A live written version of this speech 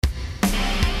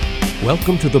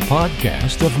Welcome to the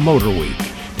podcast of Motor Week,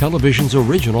 television's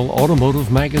original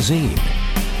automotive magazine.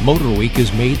 Motor Week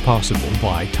is made possible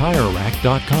by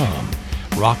TireRack.com,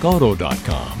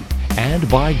 RockAuto.com, and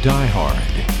by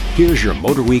DieHard. Here's your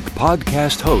Motor Week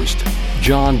podcast host,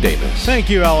 John Davis.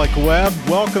 Thank you, Alec Webb.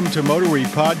 Welcome to Motor Week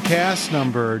podcast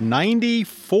number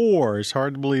 94. It's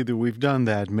hard to believe that we've done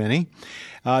that many.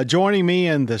 Joining me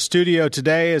in the studio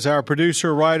today is our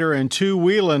producer, writer, and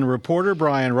two-wheeling reporter,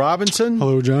 Brian Robinson.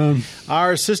 Hello, John.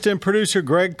 Our assistant producer,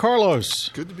 Greg Carlos.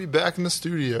 Good to be back in the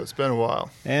studio. It's been a while.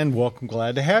 And welcome.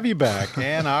 Glad to have you back.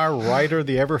 And our writer,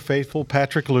 the ever-faithful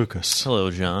Patrick Lucas.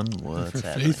 Hello, John. What's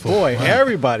happening? Boy,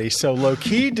 everybody's so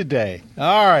low-key today.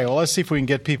 All right, well, let's see if we can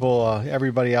get people,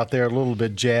 everybody out there a little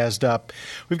bit jazzed up.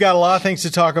 We've got a lot of things to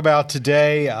talk about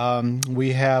today.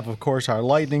 We have, of course, our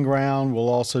lightning round. We'll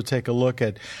also take a look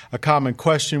at a common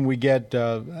question we get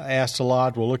asked a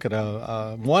lot. We'll look at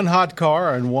one hot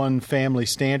car and one family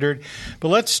standard. But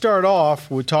let's start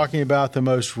off with talking about the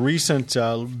most recent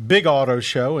big auto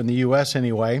show in the U.S.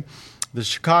 anyway, the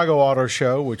Chicago Auto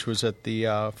Show, which was at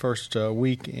the first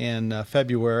week in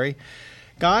February.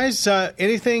 Guys,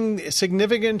 anything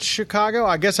significant in Chicago?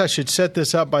 I guess I should set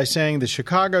this up by saying the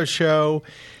Chicago show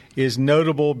is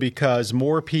notable because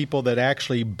more people that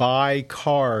actually buy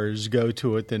cars go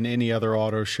to it than any other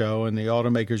auto show, and the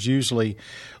automakers usually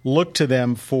look to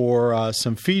them for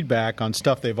some feedback on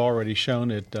stuff they've already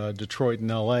shown at Detroit and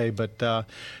L.A. But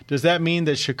does that mean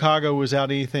that Chicago was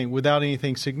without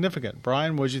anything significant?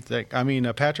 Brian, what'd you think?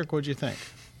 Patrick, what'd you think?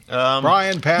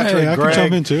 Brian, Patrick, I Greg, can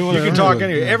jump in too. You can talk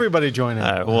anyway. Everybody join in.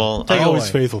 All right, well, Always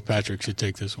faithful Patrick should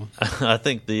take this one. I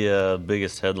think the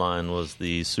biggest headline was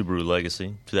the Subaru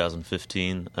Legacy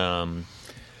 2015. And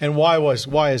why is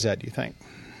that, do you think?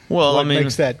 Well, what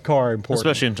makes that car important?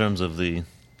 Especially in terms of the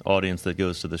audience that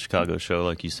goes to the Chicago show,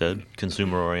 like you said,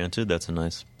 consumer-oriented. That's a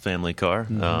nice family car.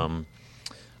 Mm-hmm.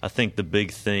 I think the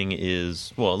big thing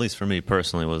is, well, at least for me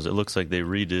personally, was it looks like they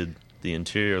redid the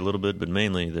interior a little bit, but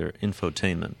mainly their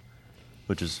infotainment,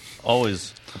 which is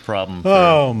always a problem.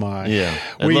 Oh my! Yeah,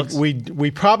 we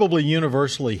probably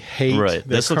universally hate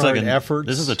this looks like efforts.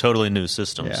 This is a totally new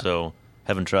system, so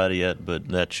haven't tried it yet, but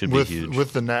that should be huge.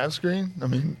 With the nav screen,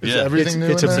 is everything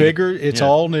new? It's it's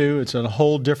all new. It's a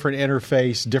whole different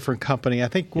interface, different company. I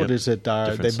think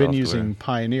they've been using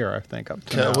Pioneer. I think up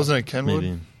to now. Wasn't it Kenwood?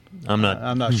 Maybe. I'm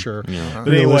not sure. But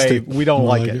anyway, we don't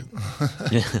like it.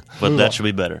 Yeah, but that should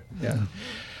be better. Yeah.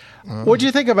 What do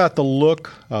you think about the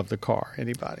look of the car?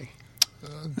 Anybody?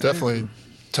 Definitely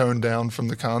toned down from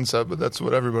the concept, but that's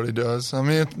what everybody does.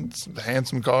 It's a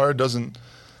handsome car. It doesn't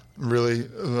really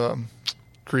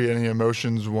create any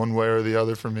emotions one way or the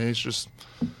other for me. It's just,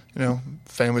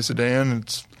 family sedan.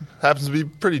 It happens to be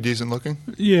pretty decent looking.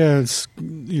 Yeah, it's,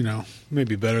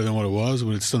 maybe better than what it was,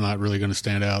 but it's still not really going to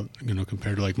stand out,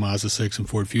 compared to like Mazda 6 and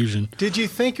Ford Fusion. Did you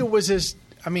think it was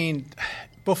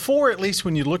before, at least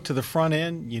when you looked to the front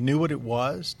end, you knew what it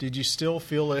was? Did you still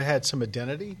feel it had some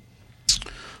identity?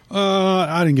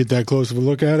 I didn't get that close of a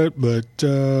look at it, but,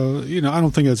 I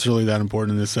don't think that's really that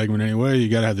important in this segment anyway. You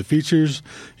got to have the features,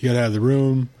 you got to have the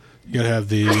room, you got to have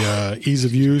the ease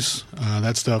of use.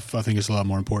 That stuff I think is a lot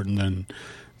more important than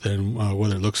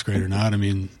whether it looks great or not.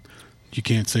 You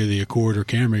can't say the Accord or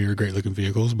Camry are great-looking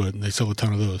vehicles, but they sell a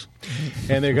ton of those.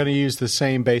 And they're going to use the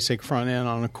same basic front end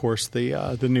on, of course,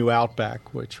 the new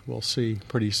Outback, which we'll see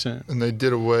pretty soon. And they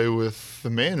did away with the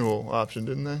manual option,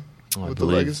 didn't they? With the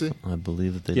Legacy? I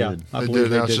believe that they did. I believe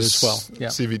they did as well. Yeah.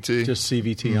 CVT. Just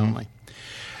CVT only.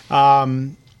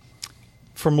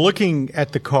 From looking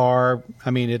at the car,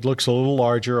 it looks a little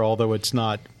larger, although it's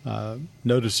not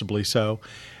noticeably so.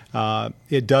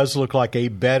 It does look like a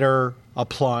better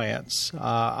appliance.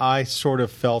 I sort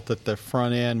of felt that the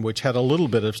front end, which had a little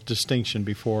bit of distinction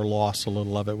before, lost a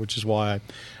little of it, which is why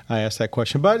I asked that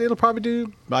question. But it'll probably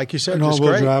do, like you said, and just great.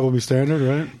 All-wheel drive will be standard,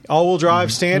 right? All-wheel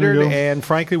drive standard, and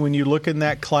frankly, when you look in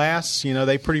that class,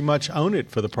 they pretty much own it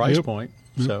for the price point.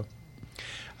 So,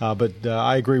 but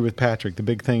I agree with Patrick. The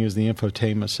big thing is the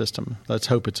infotainment system. Let's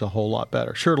hope it's a whole lot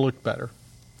better. Sure looked better.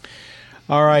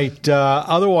 All right.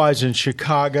 Otherwise, in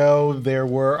Chicago, there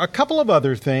were a couple of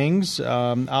other things.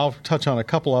 I'll touch on a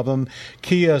couple of them.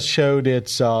 Kia showed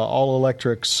its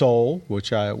all-electric Soul, which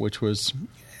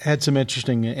had some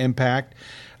interesting impact.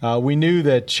 We knew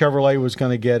that Chevrolet was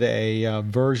going to get a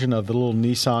version of the little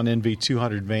Nissan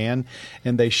NV200 van,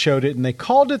 and they showed it, and they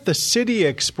called it the City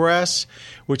Express,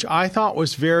 which I thought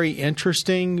was very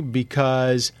interesting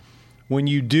because when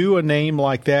you do a name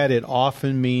like that, it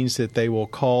often means that they will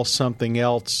call something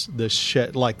else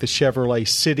like the Chevrolet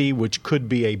City, which could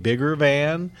be a bigger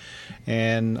van.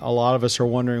 And a lot of us are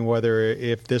wondering whether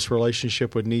if this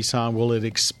relationship with Nissan, will it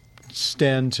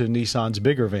extend to Nissan's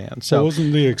bigger van. So So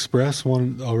wasn't the Express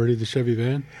one already the Chevy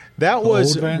van? that the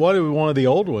was old van? one of the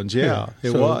old ones. Yeah, Yeah.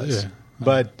 it So, was. yeah.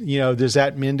 But does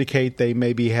that indicate they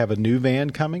maybe have a new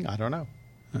van coming? I don't know.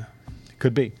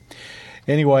 Could be.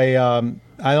 Anyway,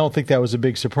 I don't think that was a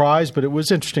big surprise, but it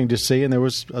was interesting to see, and there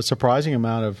was a surprising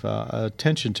amount of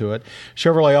attention to it.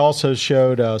 Chevrolet also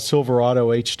showed a Silverado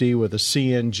HD with a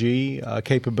CNG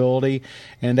capability,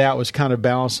 and that was kind of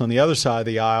balanced on the other side of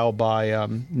the aisle by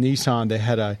Nissan. They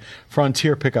had a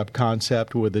Frontier pickup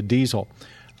concept with a diesel.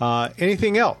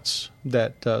 Anything else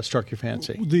that struck your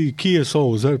fancy? The Kia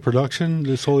Soul, was that a production?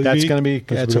 This whole EV? That's going to be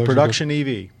That's a production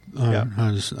EV. Yeah.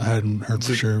 I hadn't heard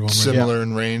for sure. Similar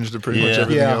in range to pretty much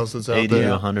everything Yeah. else that's out 80 there.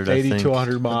 to 100, I 80 think. to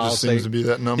 100 It miles. just seems to be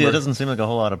that number. Yeah, it doesn't seem like a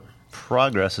whole lot of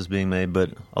progress is being made, but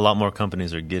a lot more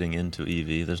companies are getting into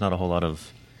EV. There's not a whole lot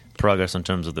of progress in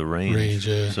terms of the range,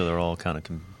 yeah. so they're all kind of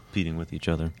competing with each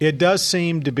other. It does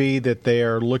seem to be that they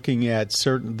are looking at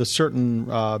certain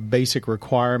basic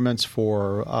requirements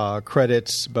for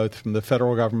credits, both from the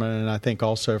federal government and I think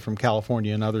also from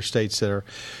California and other states that are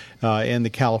in the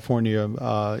California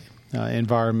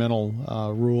environmental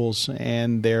rules,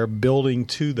 and they're building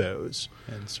to those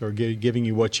and sort of giving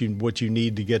you what you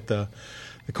need to get the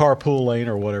carpool lane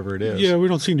or whatever it is. Yeah, we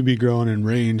don't seem to be growing in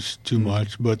range too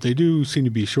much, but they do seem to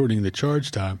be shortening the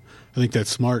charge time. I think that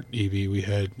Smart EV we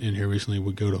had in here recently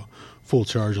would go to full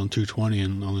charge on 220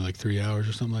 in only like 3 hours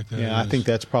or something like that. Yeah, I think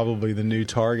that's probably the new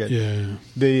target. Yeah.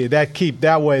 Every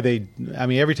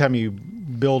time you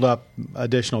build up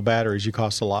additional batteries, you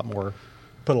put a lot more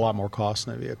cost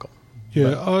in the vehicle.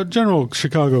 Yeah, general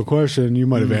Chicago question. You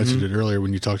might have answered it earlier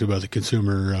when you talked about the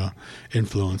consumer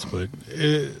influence, but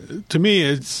to me,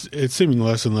 it's seeming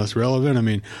less and less relevant. I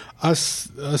mean, I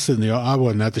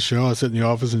wasn't at the show. I sit in the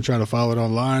office and try to follow it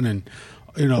online, and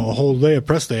a whole day of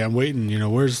press day, I'm waiting.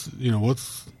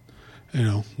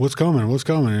 What's coming?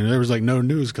 And there was like no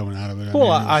news coming out of it.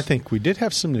 I think we did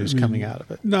have some news coming out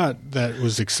of it. Not that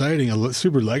was exciting. A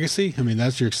super legacy. I mean,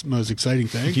 that's your most exciting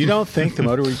thing. You don't think the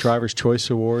Motor Week Drivers' Choice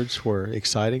Awards were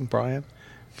exciting, Brian?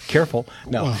 Careful.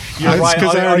 No, Well, you're right.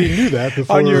 because I already knew that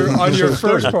before. On your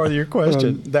first part of your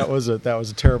question, that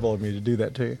was terrible of me to do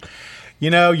that to you.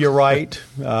 You're right.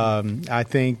 I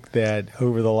think that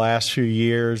over the last few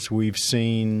years, we've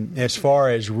seen, as far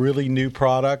as really new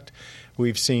product,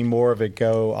 we've seen more of it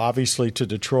go, obviously, to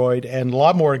Detroit, and a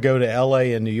lot more go to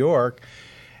L.A. and New York.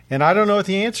 And I don't know what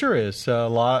the answer is.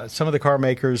 Some of the car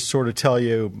makers sort of tell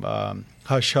you,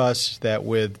 hush-hush, that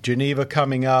with Geneva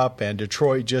coming up and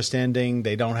Detroit just ending,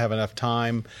 they don't have enough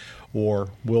time or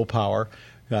willpower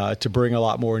to bring a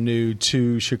lot more new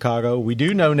to Chicago. We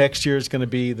do know next year is going to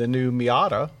be the new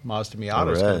Mazda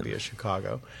Miata is going to be at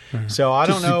Chicago. So I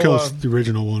don't know. Because the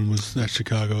original one was at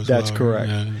Chicago as well. That's correct.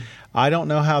 Yeah. I don't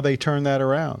know how they turn that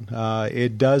around.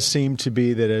 It does seem to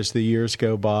be that as the years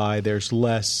go by, there's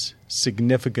less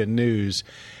significant news.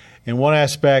 In one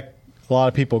aspect, a lot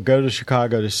of people go to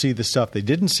Chicago to see the stuff they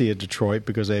didn't see at Detroit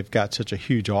because they've got such a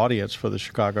huge audience for the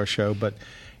Chicago show. But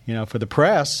for the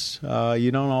press,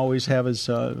 you don't always have as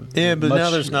but much. now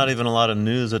there's not even a lot of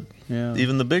news at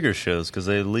even the bigger shows because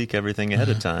they leak everything ahead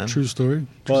of time. True story.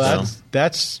 Well,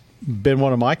 that's been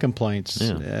one of my complaints,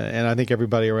 and I think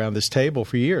everybody around this table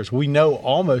for years. We know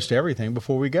almost everything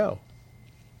before we go,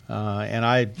 and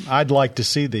I'd like to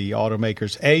see the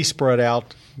automakers spread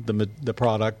out the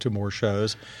product to more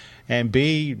shows, and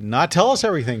B, not tell us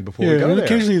everything before we go and there.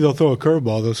 occasionally they'll throw a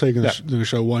curveball. They'll say they're going to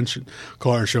show one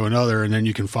car and show another, and then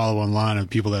you can follow online of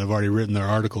people that have already written their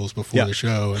articles before the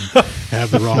show and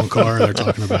have the wrong car they're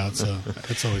talking about. So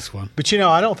that's always fun. But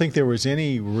I don't think there was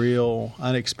any real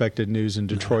unexpected news in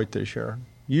Detroit this year.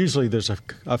 Usually there's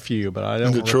a few, but I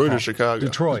don't. In Detroit recall. or Chicago?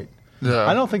 Detroit. Yeah.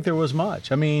 I don't think there was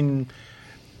much. I mean,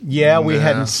 we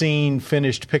hadn't seen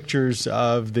finished pictures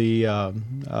of the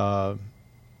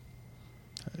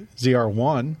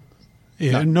ZR1.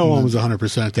 Yeah, no one was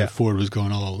 100% that Ford was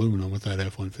going all aluminum with that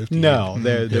F-150. No,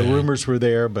 the rumors were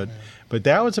there, but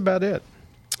that was about it.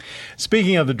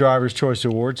 Speaking of the Driver's Choice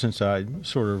Award, since I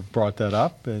sort of brought that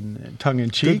up and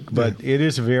tongue-in-cheek, but it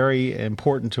is very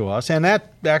important to us. And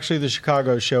that actually the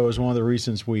Chicago show is one of the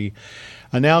reasons we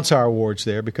announce our awards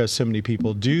there, because so many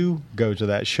people do go to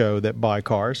that show that buy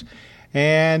cars.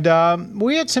 And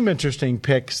we had some interesting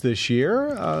picks this year.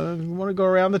 You want to go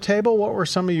around the table? What were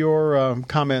some of your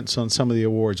comments on some of the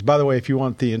awards? By the way, if you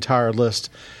want the entire list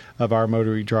of our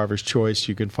Motor Week Driver's Choice,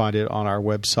 you can find it on our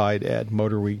website at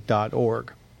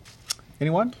motorweek.org.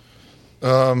 Anyone?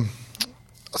 I'll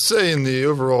say in the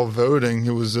overall voting,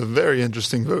 it was a very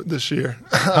interesting vote this year.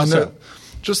 How so?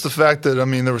 Just the fact that,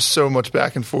 there was so much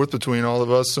back and forth between all of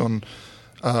us on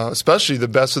especially the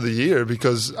best of the year,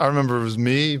 because I remember it was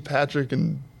me, Patrick,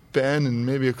 and Ben, and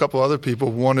maybe a couple other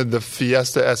people wanted the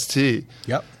Fiesta ST.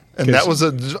 Yep. And that was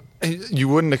you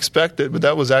wouldn't expect it, but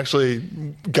that was actually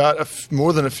got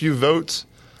more than a few votes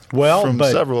from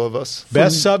several of us.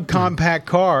 Best subcompact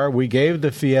car, we gave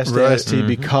the Fiesta ST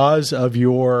because of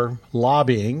your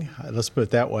lobbying. Let's put it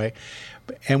that way.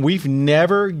 And we've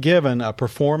never given a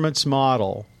performance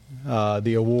model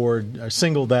the award,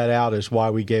 singled that out as why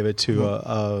we gave it to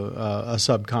a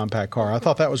subcompact car. I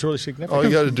thought that was really significant. All you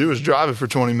got to do is drive it for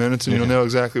 20 minutes, and you'll know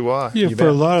exactly why. Yeah, for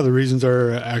a lot of the reasons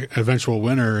our eventual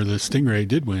winner, the Stingray,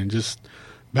 did win. Just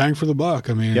bang for the buck.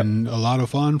 I mean, a lot of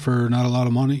fun for not a lot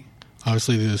of money.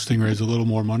 Obviously, the Stingray is a little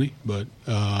more money, but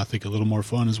I think a little more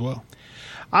fun as well.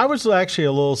 I was actually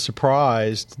a little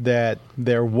surprised that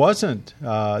there wasn't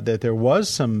that there was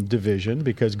some division,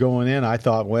 because going in I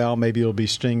thought, well, maybe it'll be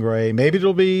Stingray, maybe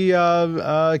it'll be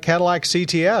Cadillac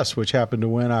CTS, which happened to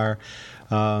win our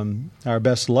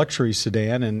best luxury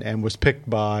sedan and was picked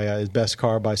by as best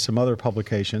car by some other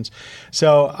publications.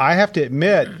 So I have to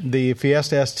admit the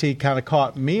Fiesta ST kind of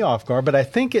caught me off guard, but I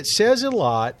think it says a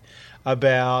lot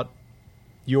about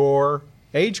your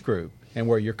age group and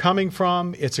where you're coming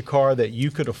from. It's a car that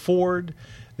you could afford,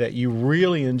 that you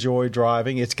really enjoy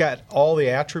driving. It's got all the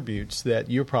attributes that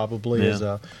you're probably, as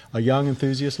a young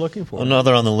enthusiast, looking for.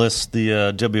 Another on the list,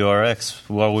 the WRX,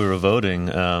 while we were voting,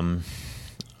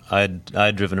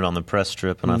 I'd driven it on the press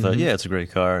trip, and I thought, it's a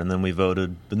great car. And then we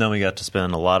voted, but then we got to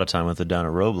spend a lot of time with it down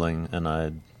at Roebling, and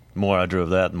the more I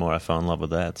drove that, the more I fell in love with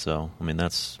that. So, I mean,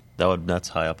 that's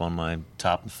high up on my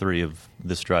top 3 of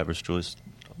this driver's choice.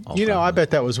 I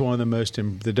bet that was one of the most.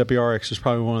 The WRX is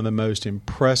probably one of the most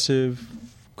impressive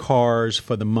cars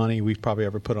for the money we've probably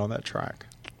ever put on that track.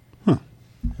 Huh.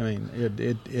 I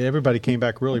mean, everybody came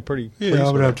back really pretty. Yeah,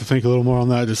 I would have to think a little more on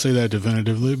that to say that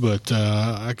definitively, but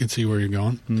I can see where you're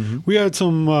going. Mm-hmm. We had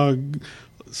some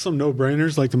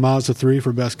no-brainers, like the Mazda 3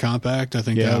 for best compact. I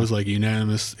think that was like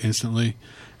unanimous instantly.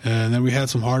 And then we had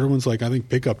some harder ones, like I think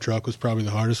pickup truck was probably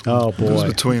the hardest one. Oh, boy. It was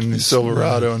between the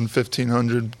Silverado and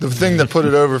 1500. The thing that put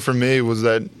it over for me was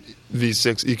that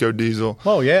V6 Eco Diesel.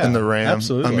 Oh, yeah. And the Ram.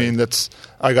 Absolutely. I mean,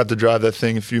 I got to drive that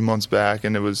thing a few months back,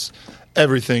 and it was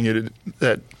everything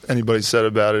that anybody said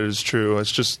about it is true.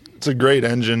 It's a great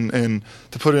engine, and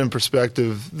to put it in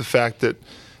perspective, the fact that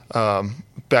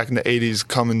back in the 80s,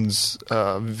 Cummins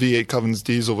V8 Cummins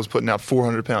diesel was putting out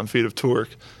 400 pound-feet of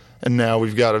torque, and now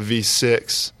we've got a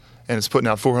V6, and it's putting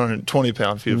out 420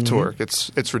 pound-feet of torque.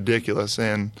 It's ridiculous,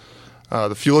 and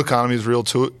the fuel economy is real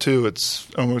too. It's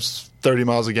almost 30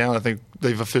 miles a gallon. I think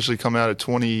they've officially come out at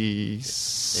 28.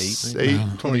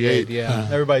 Yeah.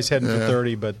 Everybody's heading for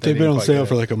 30, but they've been on sale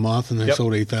for like a month, and they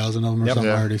sold 8,000 of them or something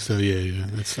already. So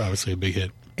it's obviously a big hit.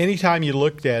 Anytime you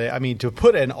looked at it, I mean, to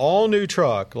put an all-new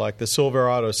truck like the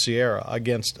Silverado Sierra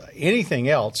against anything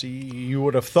else, you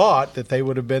would have thought that they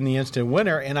would have been the instant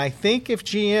winner. And I think if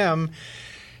GM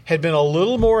had been a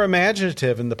little more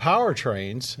imaginative in the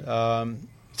powertrains,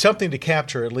 something to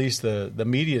capture at least the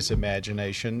media's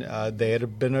imagination, they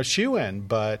had been a shoe-in.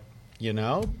 But,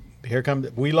 here comes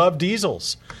 – we love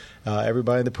diesels.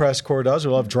 Everybody in the press corps does.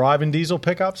 We love driving diesel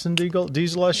pickups and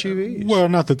diesel SUVs. Well,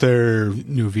 not that their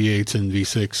new V8s and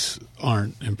V6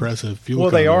 aren't impressive fuel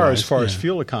economy. Well, they are as far as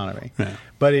fuel economy. Yeah.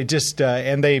 But it just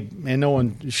and no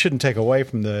one shouldn't take away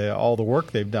from all the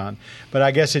work they've done. But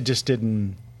I guess it just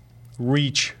didn't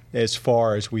reach as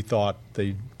far as we thought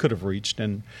they could have reached.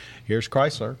 And here's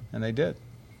Chrysler, and they did.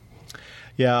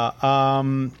 Yeah.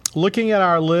 Looking at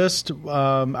our list,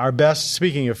 our best,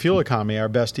 speaking of fuel economy, our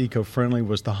best eco-friendly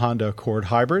was the Honda Accord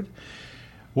Hybrid,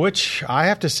 which I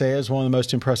have to say is one of the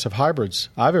most impressive hybrids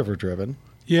I've ever driven.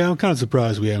 Yeah, I'm kind of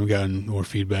surprised we haven't gotten more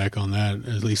feedback on that,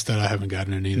 at least that I haven't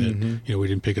gotten any that, we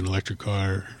didn't pick an electric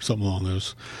car or something along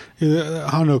those. The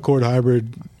Honda Accord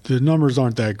Hybrid, the numbers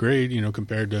aren't that great,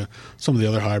 compared to some of the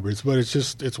other hybrids, but it's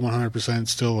 100%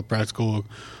 still a practical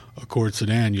Accord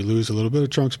sedan. You lose a little bit of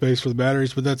trunk space for the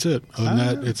batteries, but that's it. Other than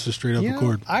that, it's a straight up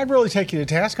Accord. I'd really take you to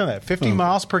task on that. 50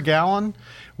 miles per gallon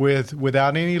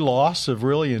without any loss of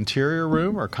really interior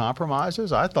room or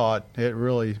compromises. I thought it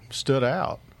really stood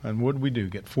out. And what did we do?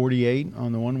 Get 48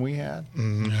 on the one we had?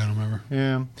 Mm-hmm. Yeah, I don't remember.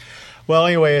 Yeah. Well,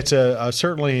 anyway, it's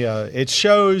certainly it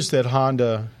shows that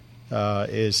Honda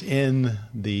is in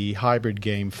the hybrid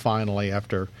game finally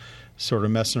after sort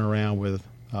of messing around with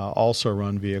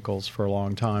also-run vehicles for a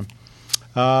long time.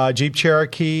 Jeep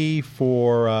Cherokee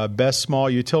for best small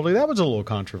utility. That was a little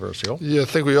controversial. Yeah, I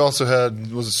think we also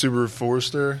was a Subaru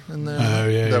Forester in there. Oh,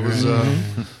 yeah. That was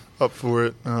up for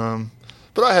it.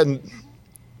 But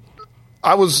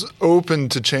I was open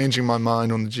to changing my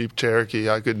mind on the Jeep Cherokee.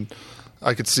 I could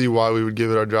I could see why we would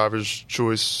give it our driver's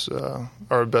choice,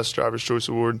 our best driver's choice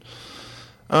award.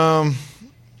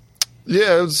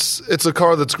 Yeah, it's a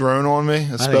car that's grown on me,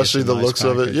 especially the looks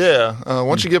of it. Yeah.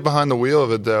 Once you get behind the wheel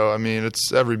of it, though, I mean,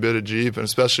 it's every bit a Jeep, and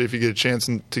especially if you get a chance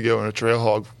to go in a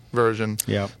Trailhawk version,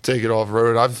 take it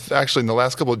off-road. I've actually, in the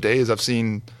last couple of days, I've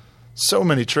seen so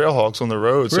many Trailhawks on the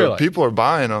road. So people are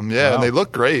buying them, and they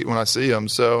look great when I see them.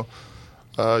 So,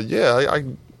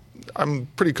 I'm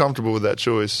pretty comfortable with that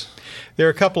choice. There are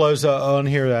a couple of those on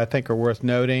here that I think are worth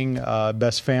noting.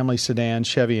 Best family sedan,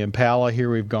 Chevy Impala. Here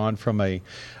we've gone from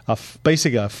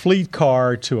basically a fleet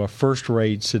car to a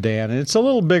first-rate sedan. And it's a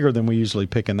little bigger than we usually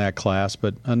pick in that class,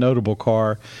 but a notable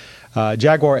car.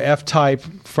 Jaguar F-Type,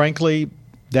 frankly,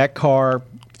 that car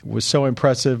was so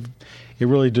impressive. It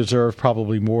really deserved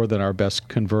probably more than our best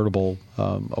convertible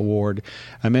award.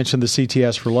 I mentioned the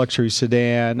CTS for luxury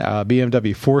sedan,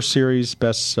 BMW 4 Series,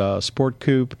 best sport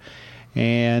coupe,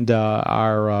 and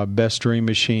our best dream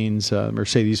machines,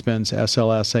 Mercedes-Benz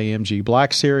SLS AMG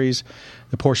Black Series,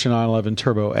 the Porsche 911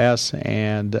 Turbo S,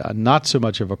 and not so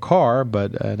much of a car,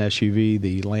 but an SUV,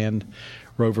 the Land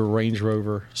Rover Range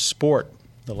Rover Sport,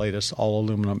 the latest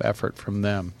all-aluminum effort from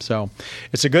them. So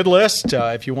it's a good list.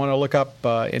 If you want to look up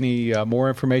any more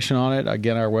information on it,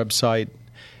 again, our website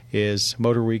is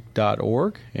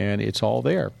motorweek.org, and it's all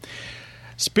there.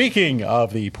 Speaking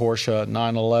of the Porsche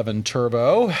 911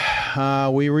 Turbo,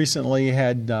 we recently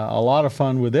had a lot of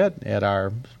fun with it at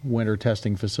our winter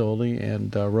testing facility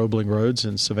and Roebling Roads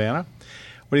in Savannah.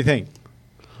 What do you think?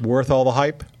 Worth all the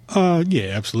hype?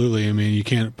 Yeah, absolutely. I mean, you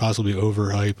can't possibly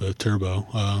overhype a turbo.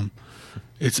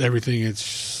 It's everything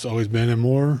it's always been and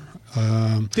more.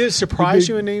 Did it surprise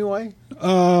you in any way?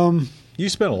 You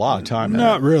spent a lot of time.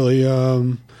 Not really.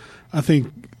 I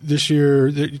think this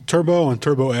year, the Turbo and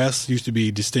Turbo S used to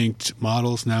be distinct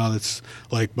models. Now it's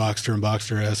like Boxster and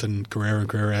Boxster S and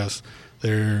Carrera S.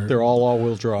 They're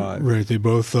all-wheel drive. Right. They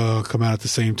both come out at the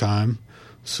same time.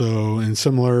 So, and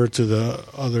similar to the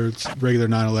other regular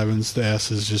 911s, the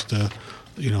S is just a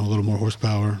little more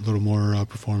horsepower, a little more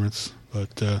performance,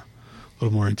 but a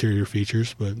little more interior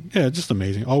features. But yeah, just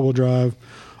amazing. All-wheel drive.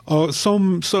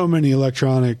 So many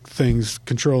electronic things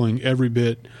controlling every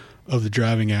bit of the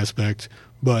driving aspect,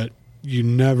 but you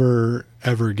never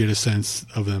ever get a sense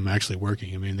of them actually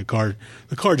working. I mean, the car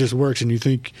just works, and you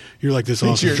think you're like this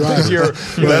awesome driver.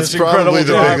 That's probably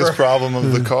the biggest problem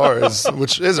of the car,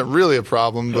 which isn't really a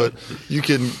problem, but you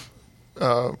can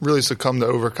really succumb to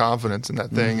overconfidence in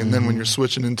that thing. And then when you're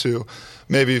switching into,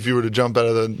 maybe if you were to jump out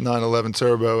of the 911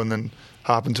 Turbo and then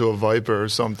hop into a Viper or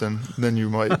something, then you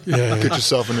might get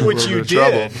yourself into a little bit of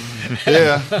trouble.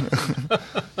 Yeah.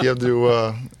 You have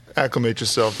to acclimate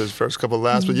yourself those first couple of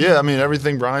laps. But yeah, I mean,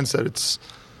 everything Brian said, it's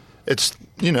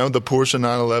the Porsche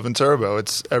 911 Turbo.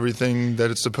 It's everything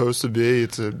that it's supposed to be.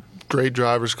 It's a great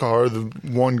driver's car. The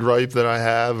one gripe that I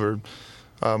have, or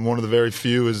one of the very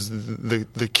few, is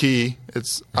the key.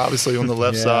 It's obviously on the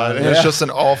left side, and it's just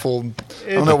an awful.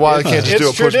 I don't know why they can't just do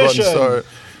a push button start.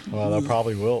 Well, they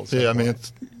probably will. Yeah, I mean,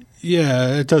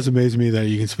 it does amaze me that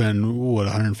you can spend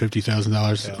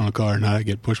 $150,000 on a car and not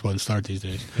get push button start these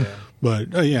days. Yeah.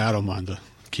 But I don't mind the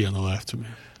key on the left.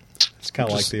 It's kind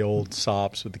of like the old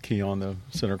Sops with the key on the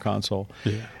center console.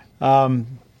 Yeah.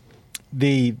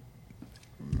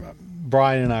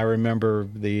 Brian and I remember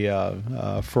the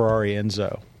Ferrari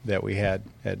Enzo that we had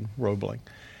at Roebling.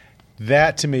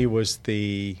 That to me was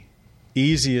the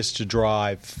easiest to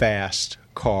drive fast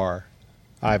car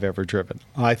I've ever driven.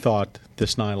 I thought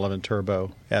this 911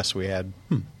 Turbo S we had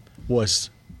was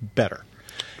better.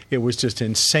 It was just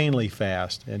insanely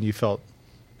fast, and you felt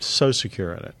so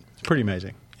secure in it. It's pretty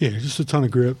amazing. Yeah, just a ton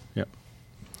of grip. Yep.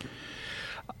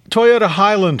 Toyota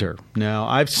Highlander. Now,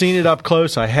 I've seen it up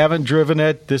close. I haven't driven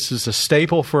it. This is a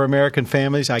staple for American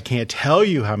families. I can't tell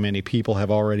you how many people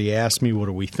have already asked me, what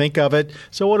do we think of it?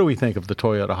 So what do we think of the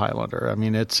Toyota Highlander? I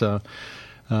mean, it's now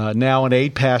an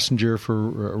 8-passenger for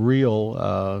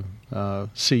real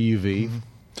CUV,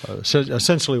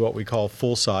 essentially what we call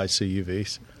full-size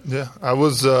CUVs. Yeah, I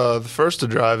was the first to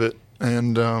drive it,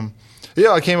 and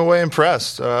I came away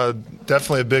impressed.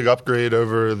 Definitely a big upgrade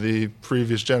over the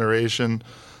previous generation.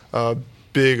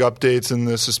 Big updates in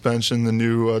the suspension, the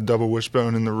new double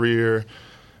wishbone in the rear,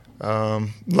 a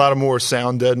lot of more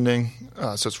sound deadening.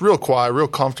 So it's real quiet, real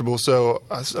comfortable. So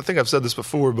I think I've said this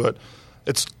before, but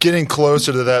it's getting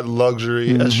closer to that luxury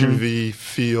SUV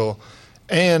feel.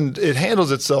 And it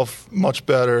handles itself much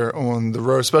better on the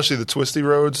road, especially the twisty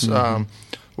roads.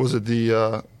 Was it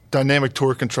the dynamic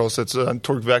torque control? So it's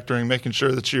torque vectoring, making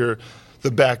sure that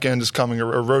the back end is coming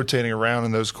or rotating around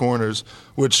in those corners,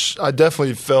 which I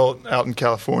definitely felt out in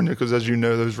California because, as you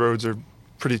know, those roads are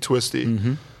pretty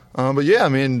twisty. But yeah, I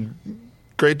mean,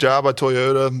 great job by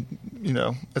Toyota.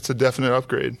 It's a definite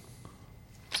upgrade.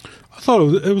 I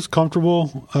thought it was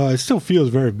comfortable. It still feels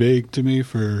very big to me.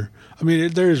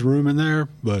 There is room in there,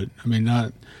 but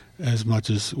not as much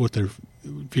as what there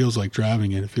feels like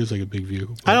driving in. It feels like a big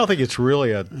vehicle. I don't think it's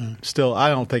really I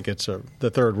don't think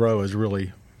the third row is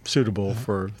really suitable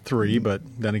for 3, but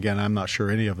then again, I'm not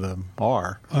sure any of them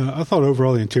are. I thought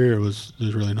overall the interior was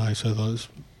really nice. I thought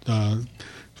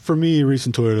for me,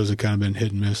 recent Toyotas have kind of been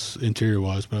hit and miss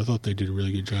interior-wise, but I thought they did a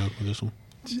really good job with this one.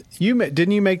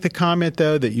 Didn't you make the comment,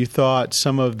 though, that you thought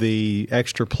some of the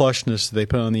extra plushness they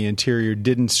put on the interior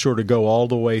didn't sort of go all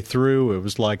the way through? It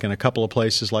was like in a couple of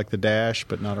places like the dash,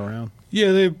 but not around?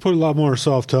 Yeah, they put a lot more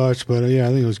soft touch, but I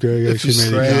think it was Greg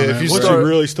actually made a comment. Once you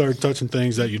really start touching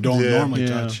things that you don't normally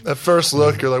touch. At first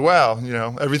look, you're like, wow,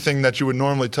 everything that you would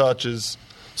normally touch is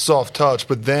soft touch,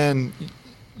 but then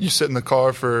you sit in the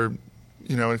car for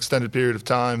an extended period of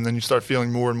time, and then you start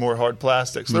feeling more and more hard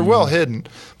plastics. They're well hidden,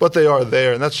 but they are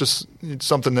there, and that's just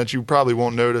something that you probably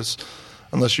won't notice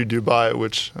unless you do buy it,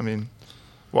 which,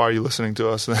 why are you listening to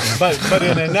us? But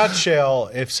in a nutshell,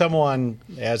 if someone,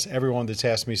 as everyone that's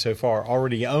asked me so far,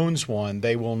 already owns one,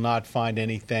 they will not find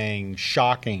anything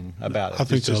shocking about it. I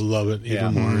think they'll love it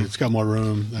even more. It's got more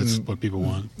room. That's what people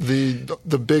want.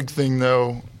 The big thing,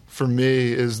 though, for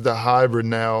me is the hybrid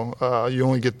now. You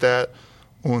only get that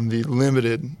on the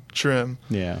limited trim.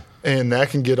 Yeah. And that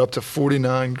can get up to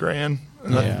 $49,000.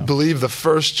 And I believe the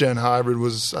first gen hybrid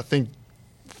was, I think,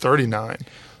 $39,000.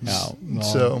 Now,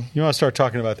 so you want to start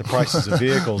talking about the prices of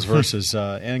vehicles versus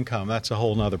income? That's a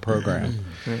whole nother program.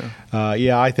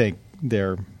 I think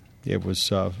it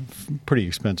was pretty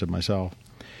expensive myself.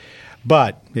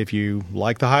 But if you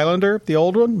like the Highlander, the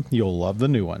old one, you'll love the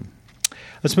new one.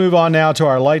 Let's move on now to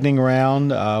our lightning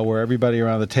round, where everybody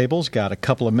around the table's got a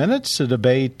couple of minutes to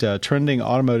debate trending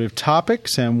automotive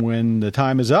topics. And when the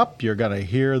time is up, you're going to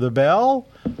hear the bell.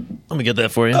 Let me get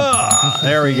that for you.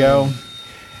 There we go.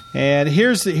 And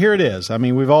here it is.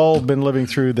 We've all been living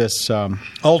through this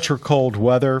ultra cold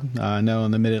weather. I know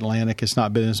in the Mid-Atlantic it's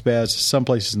not been as bad as some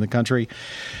places in the country.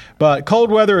 But cold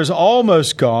weather is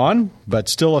almost gone, but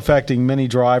still affecting many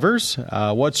drivers.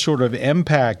 What sort of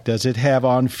impact does it have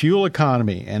on fuel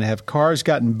economy? And have cars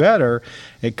gotten better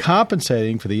at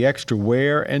compensating for the extra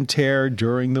wear and tear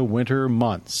during the winter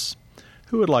months?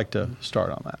 Who would like to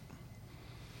start on that?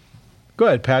 Go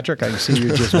ahead, Patrick. I can see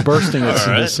you just bursting at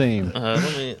the seam. Let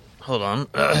me hold on.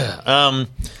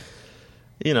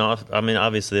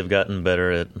 Obviously they've gotten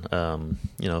better at,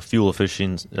 fuel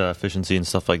efficiency and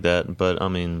stuff like that. But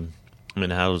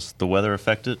how does the weather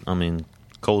affect it?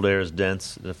 Cold air is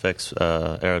dense. It affects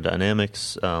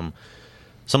aerodynamics.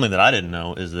 Something that I didn't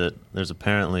know is that there's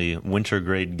apparently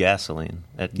winter-grade gasoline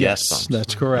at gas pumps. Yes,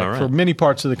 that's correct, for many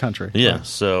parts of the country. Yeah, right.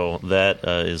 So that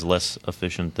is less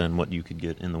efficient than what you could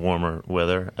get in the warmer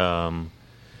weather.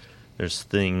 There's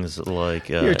things like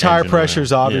your tire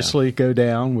pressures obviously go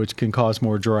down, which can cause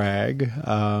more drag.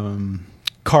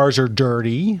 Cars are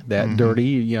dirty. That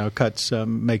dirty, cuts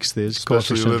makes this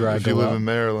coefficient of drag if you go live up. in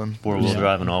Maryland. Four-wheel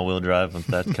drive and all-wheel drive, with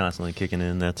that constantly kicking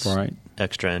in, that's right.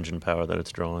 Extra engine power that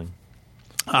it's drawing.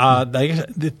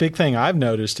 The big thing I've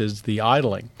noticed is the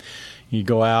idling. You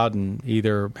go out and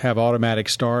either have automatic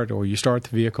start or you start the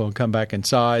vehicle and come back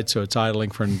inside, so it's idling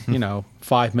for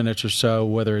 5 minutes or so,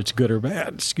 whether it's good or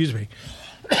bad.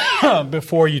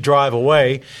 Before you drive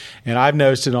away. And I've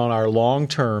noticed it on our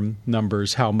long-term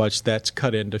numbers how much that's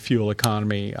cut into fuel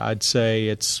economy. I'd say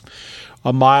it's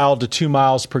a mile to 2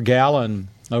 miles per gallon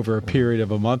over a period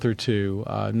of a month or two.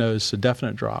 Notice a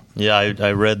definite drop. Yeah,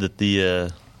 I read that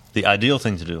the ideal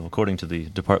thing to do, according to the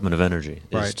Department of Energy,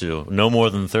 is to no more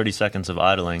than 30 seconds of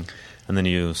idling, and then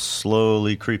you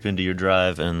slowly creep into your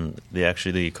drive, and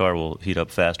the car will heat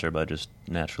up faster by just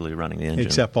naturally running the engine.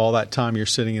 Except all that time you're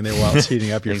sitting in there while it's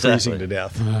heating up, you're freezing to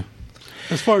death.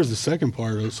 As far as the second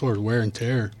part, as far as wear and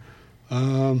tear,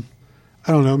 I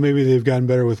don't know. Maybe they've gotten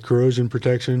better with corrosion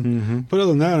protection. But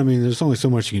other than that, there's only so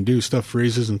much you can do. Stuff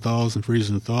freezes and thaws and freezes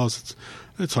and thaws.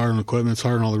 It's hard on equipment. It's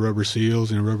hard on all the rubber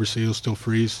seals. Rubber seals still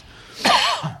freeze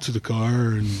to the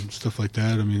car and stuff like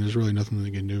that. There's really nothing they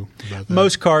can do about that.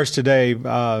 Most cars today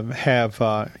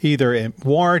have either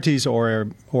warranties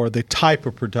or the type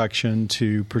of protection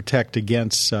to protect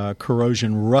against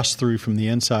corrosion rust through from the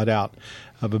inside out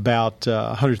of about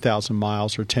 100,000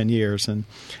 miles or 10 years. And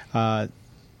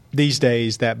these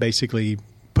days, that basically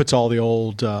puts all the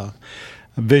old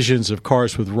visions of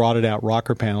cars with rotted out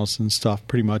rocker panels and stuff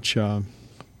pretty much out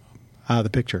of the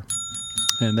picture.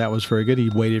 And that was very good. He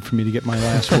waited for me to get my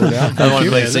last word out. I want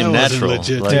to make it That seem wasn't natural.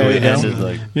 legit. Like There we you go. ended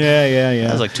like Yeah.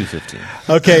 that was like 2:15.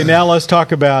 Okay, now let's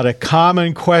talk about a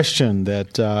common question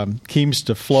that seems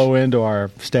to flow into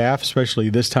our staff, especially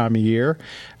this time of year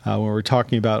when we're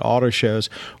talking about auto shows.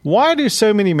 Why do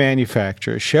so many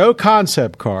manufacturers show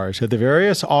concept cars at the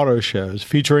various auto shows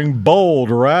featuring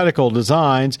bold, radical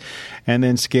designs and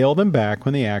then scale them back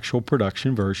when the actual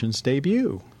production versions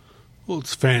debut? Well,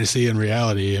 it's fantasy and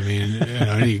reality. I mean,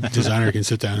 any designer can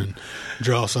sit down and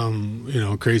draw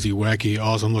some, crazy, wacky,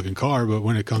 awesome-looking car, but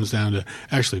when it comes down to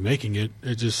actually making it,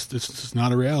 it's just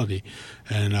not a reality.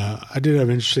 And I did have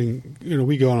interesting,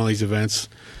 we go on all these events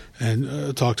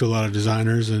and talk to a lot of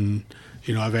designers, and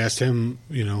I've asked him,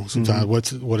 sometimes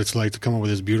what it's like to come up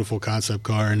with this beautiful concept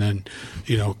car and then,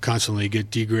 constantly get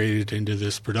degraded into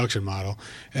this production model.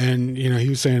 And he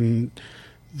was saying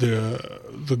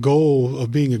the goal of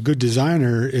being a good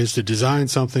designer is to design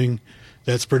something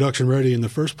that's production ready in the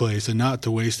first place, and not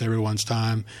to waste everyone's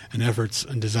time and efforts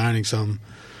in designing some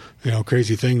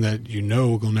crazy thing that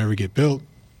will never get built.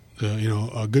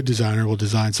 A good designer will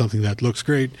design something that looks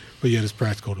great, but yet is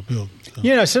practical to build.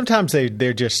 So. Sometimes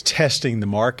they're just testing the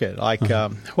market. Like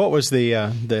what was the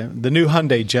new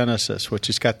Hyundai Genesis, which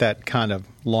has got that kind of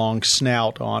long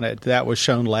snout on it? That was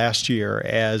shown last year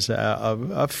as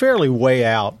a fairly way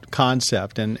out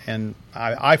concept, and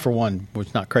I for one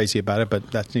was not crazy about it, but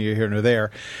that's neither here nor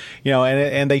there.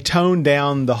 And they toned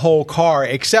down the whole car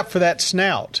except for that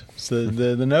snout. So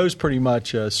the nose pretty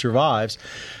much survives.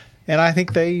 And I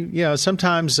think they,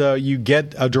 sometimes you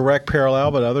get a direct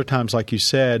parallel, but other times, like you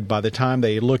said, by the time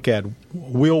they look at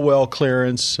wheel well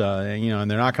clearance, and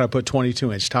they're not going to put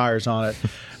 22-inch tires on it,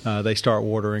 they start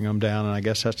watering them down. And I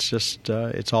guess that's just,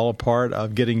 it's all a part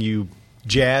of getting you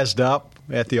jazzed up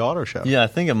at the auto show. Yeah, I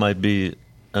think it might be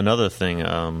another thing.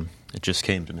 It just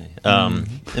came to me.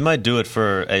 They might do it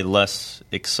for a less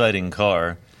exciting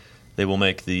car. They will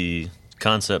make the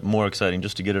concept more exciting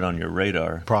just to get it on your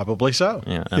radar. Probably so.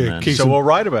 Yeah, So we'll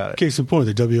write about it. Case in point,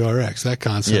 the WRX, that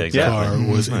concept car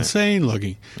was insane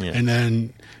looking. Yeah. And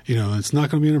then, it's not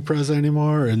going to be an Impreza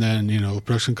anymore. And then, the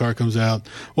production car comes out.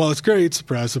 Well, it's great.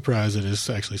 Surprise, surprise. It is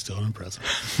actually still an Impreza.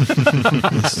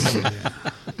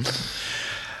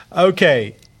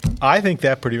 Okay. I think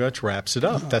that pretty much wraps it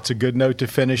up. That's a good note to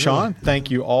finish on. Thank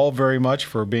you all very much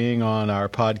for being on our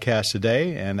podcast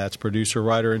today. And that's producer,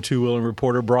 writer, and two-wheeling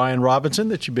reporter Brian Robinson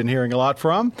that you've been hearing a lot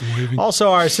from.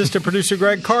 Also, our assistant producer,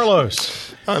 Greg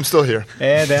Carlos. I'm still here.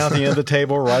 And down at the end of the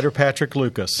table, writer Patrick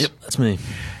Lucas. Yep, that's me.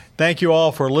 Thank you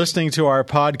all for listening to our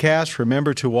podcast.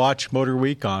 Remember to watch Motor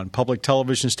Week on public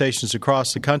television stations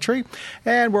across the country.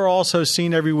 And we're also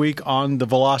seen every week on the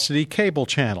Velocity cable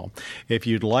channel. If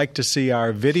you'd like to see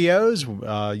our videos,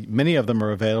 many of them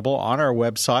are available on our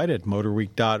website at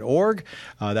motorweek.org.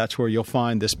 That's where you'll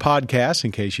find this podcast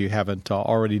in case you haven't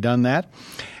already done that.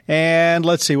 And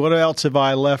let's see, what else have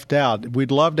I left out?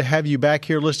 We'd love to have you back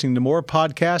here listening to more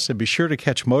podcasts, and be sure to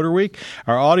catch Motor Week.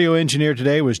 Our audio engineer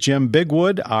today was Jim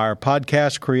Bigwood, our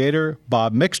podcast creator,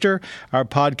 Bob Mixter, our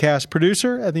podcast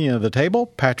producer at the end of the table,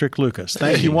 Patrick Lucas.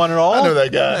 Thank you, one and all. I know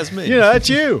that guy. That's me. That's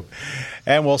you.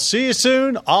 And we'll see you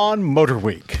soon on Motor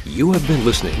Week. You have been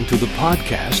listening to the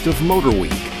podcast of Motor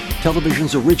Week,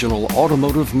 television's original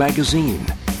automotive magazine.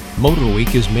 Motor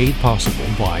Week is made possible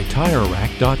by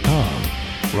TireRack.com,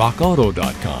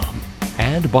 RockAuto.com,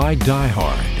 and by Die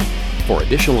Hard. For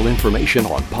additional information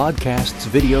on podcasts,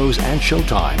 videos, and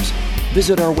showtimes,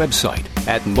 visit our website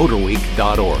at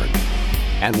motorweek.org.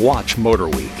 And watch Motor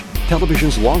Week,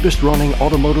 television's longest-running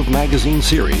automotive magazine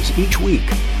series, each week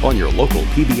on your local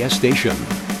PBS station.